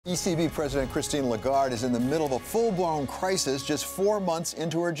ECB President Christine Lagarde is in the middle of a full-blown crisis just 4 months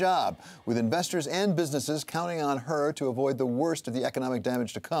into her job, with investors and businesses counting on her to avoid the worst of the economic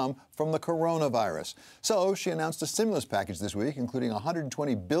damage to come from the coronavirus. So she announced a stimulus package this week, including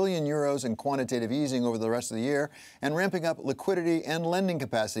 120 billion euros in quantitative easing over the rest of the year and ramping up liquidity and lending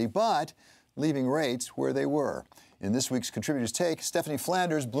capacity, but leaving rates where they were. In this week's Contributors Take, Stephanie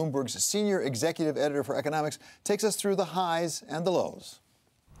Flanders, Bloomberg's senior executive editor for economics, takes us through the highs and the lows.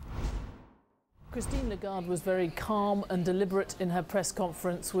 Christine Lagarde was very calm and deliberate in her press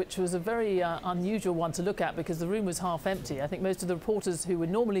conference, which was a very unusual one to look at because the room was half empty. I think most of the reporters who were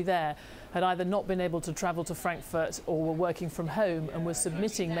normally there had either not been able to travel to Frankfurt or were working from home and were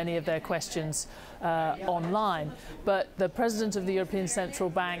submitting many of their questions online. But the president of the European Central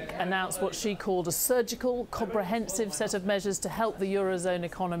Bank announced what she called a surgical, comprehensive set of measures to help the Eurozone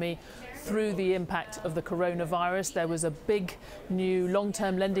economy through the impact of the coronavirus. There was a big new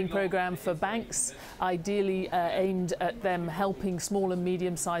long-term lending program for banks, ideally aimed at them helping small and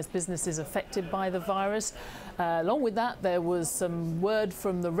medium-sized businesses affected by the virus. Along with that, there was some word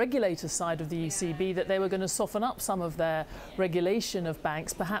from the regulator side of the ECB that they were going to soften up some of their regulation of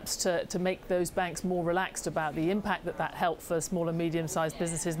banks, perhaps to make those banks more relaxed about the impact that help for small and medium-sized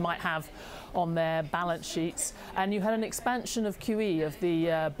businesses might have on their balance sheets. And you had an expansion of QE, of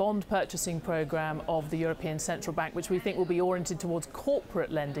the bond purchasing program of the European Central Bank, which we think will be oriented towards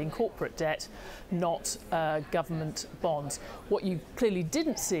corporate lending, corporate debt, not government bonds. What you clearly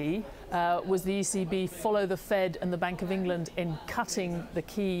didn't see was the ECB follow the Fed and the Bank of England in cutting the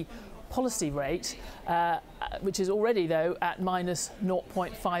key policy rate, which is already, though, at minus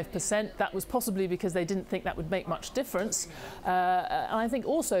 0.5%. That was possibly because they didn't think that would make much difference. And I think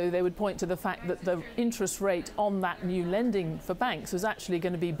also they would point to the fact that the interest rate on that new lending for banks was actually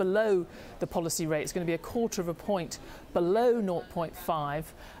going to be below the policy rate. It's going to be a quarter of a point below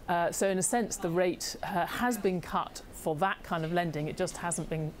 0.5. So in a sense, the rate has been cut for that kind of lending. It just hasn't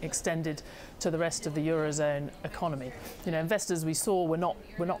been extended to the rest of the Eurozone economy. You know, investors we saw were not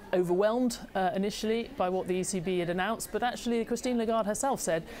overwhelmed initially by what the ECB had announced, but actually Christine Lagarde herself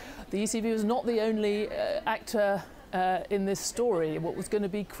said the ECB was not the only actor in this story. What was going to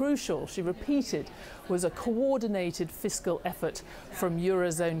be crucial, she repeated, was a coordinated fiscal effort from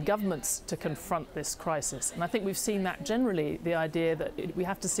Eurozone governments to confront this crisis. And I think we've seen that generally, the idea that we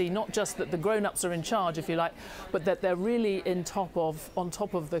have to see not just that the grown-ups are in charge, if you like, but that they're really on top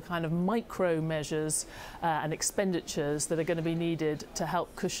of the kind of micro measures and expenditures that are going to be needed to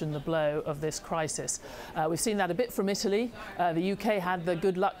help cushion the blow of this crisis. We've seen that a bit from Italy. The UK had the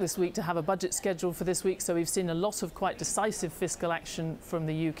good luck this week to have a budget scheduled for this week, so we've seen a lot of quite decisive fiscal action from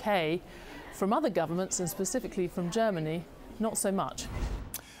the UK. From other governments, and specifically from Germany, not so much.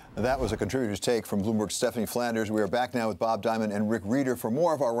 That was a Contributor's Take from Bloomberg's Stephanie Flanders. We are back now with Bob Diamond and Rick Rieder for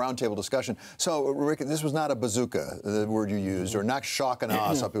more of our roundtable discussion. So, Rick, this was not a bazooka, the word you used, or not shock and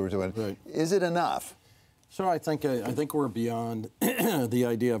awe, some people were doing. Right. Is it enough? So I think we're beyond the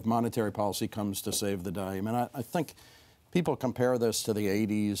idea of monetary policy comes to save the day. I mean, I think people compare this to the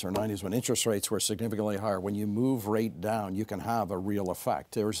 80s or 90s when interest rates were significantly higher. When you move rate down, you can have a real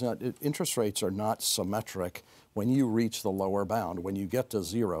effect. Interest rates are not symmetric when you reach the lower bound. When you get to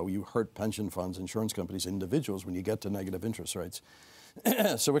zero, you hurt pension funds, insurance companies, individuals when you get to negative interest rates.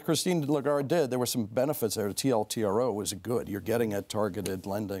 So what Christine Lagarde did, there were some benefits there. The TLTRO was good. You're getting at targeted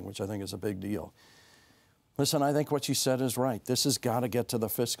lending, which I think is a big deal. Listen, I think what she said is right. This has got to get to the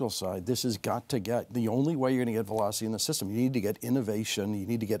fiscal side. This has got to get, the only way you're going to get velocity in the system, you need to get innovation, you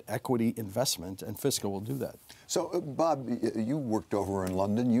need to get equity investment, and fiscal will do that. So, Bob, you worked over in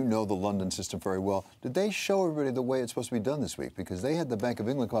London. You know the London system very well. Did they show everybody the way it's supposed to be done this week? Because they had the Bank of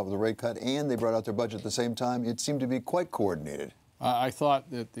England come up with a rate cut and they brought out their budget at the same time. It seemed to be quite coordinated. I thought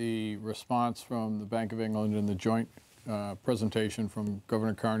that the response from the Bank of England and the joint presentation from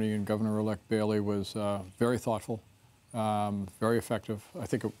Governor Carney and Governor-elect Bailey was very thoughtful, very effective. I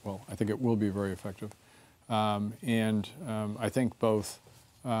think it will be very effective. I think both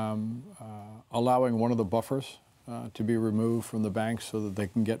allowing one of the buffers to be removed from the banks so that they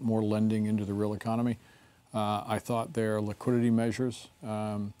can get more lending into the real economy. I thought their liquidity measures,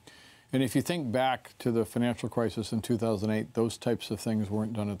 and if you think back to the financial crisis in 2008, those types of things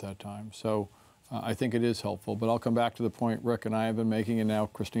weren't done at that time. So I think it is helpful, but I'll come back to the point Rick and I have been making, and now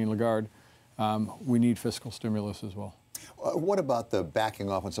Christine Lagarde. We need fiscal stimulus as well. What about the backing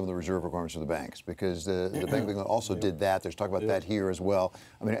off on some of the reserve requirements of the banks? Because the Bank of England also did that. There's talk about that here as well.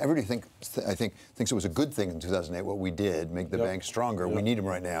 I mean, everybody thinks it was a good thing in 2008 what we did, make the banks stronger. We need them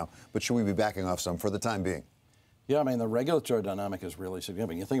right now. But should we be backing off some for the time being? Yeah, I mean, the regulatory dynamic is really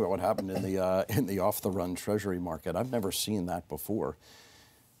significant. You think about what happened in the off-the-run Treasury market. I've never seen that before.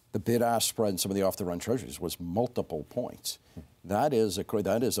 the bid-ask spread in some of the off-the-run treasuries was multiple points. That is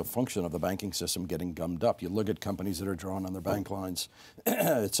a function of the banking system getting gummed up. You look at companies that are drawn on their bank lines,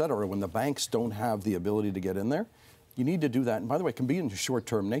 et cetera. When the banks don't have the ability to get in there, you need to do that. And by the way, it can be in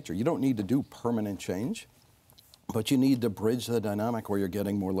short-term nature. You don't need to do permanent change, but you need to bridge the dynamic where you're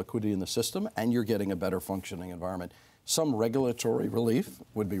getting more liquidity in the system and you're getting a better functioning environment. Some regulatory relief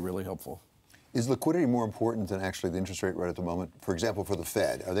would be really helpful. Is liquidity more important than actually the interest rate right at the moment? For example, for the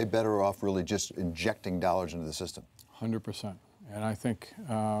Fed, are they better off really just injecting dollars into the system? 100%. And I think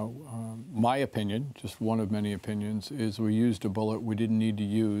my opinion, just one of many opinions, is we used a bullet we didn't need to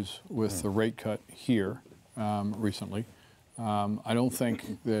use with the rate cut here recently. I don't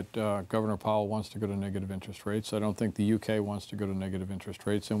think that Governor Powell wants to go to negative interest rates. I don't think the UK wants to go to negative interest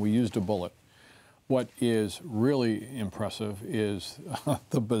rates, and we used a bullet. What is really impressive is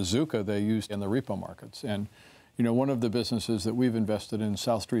the bazooka they used in the repo markets. And, you know, one of the businesses that we've invested in,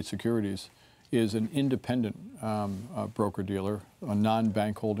 South Street Securities, is an independent broker-dealer, a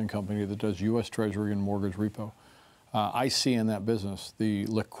non-bank holding company that does U.S. Treasury and mortgage repo. I see in that business the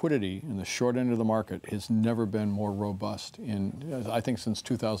liquidity in the short end of the market has never been more robust in, I think, since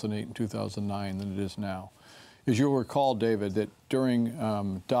 2008 and 2009 than it is now. As you'll recall, David, that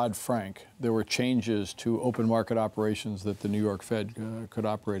during Dodd-Frank, there were changes to open market operations that the New York Fed could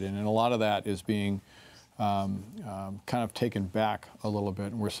operate in, and a lot of that is being kind of taken back a little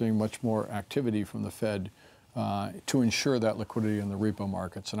bit, and we're seeing much more activity from the Fed to ensure that liquidity in the repo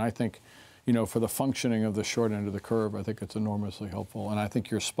markets. And I think, you know, for the functioning of the short end of the curve, I think it's enormously helpful. And I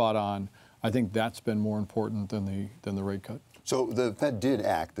think you're spot on. I think that's been more important than the rate cut. So the Fed did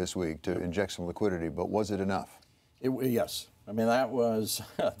act this week to inject some liquidity, but was it enough? Yes. I mean, that was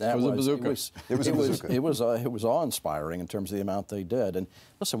a bazooka. It was awe-inspiring in terms of the amount they did. And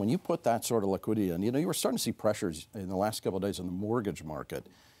listen, when you put that sort of liquidity in, you know, you were starting to see pressures in the last couple of days in the mortgage market.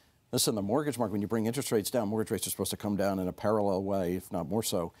 Listen, the mortgage market, when you bring interest rates down, mortgage rates are supposed to come down in a parallel way, if not more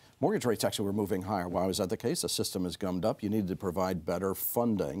so. Mortgage rates actually were moving higher. Why was that the case? The system is gummed up. You needed to provide better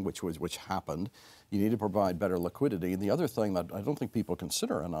funding, which happened. You need to provide better liquidity. And the other thing that I don't think people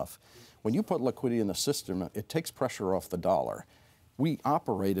consider enough, when you put liquidity in the system, it takes pressure off the dollar. We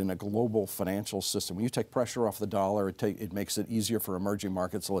operate in a global financial system. When you take pressure off the dollar, it makes it easier for emerging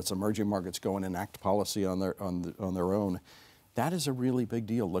markets. It lets emerging markets go and enact policy on their own. That is a really big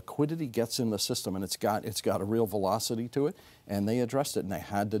deal. Liquidity gets in the system, and it's got a real velocity to it, and they addressed it, and they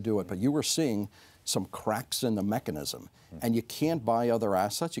had to do it. But you were seeing some cracks in the mechanism, and you can't buy other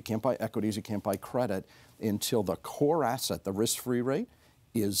assets, you can't buy equities, you can't buy credit until the core asset, the risk-free rate,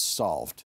 is solved.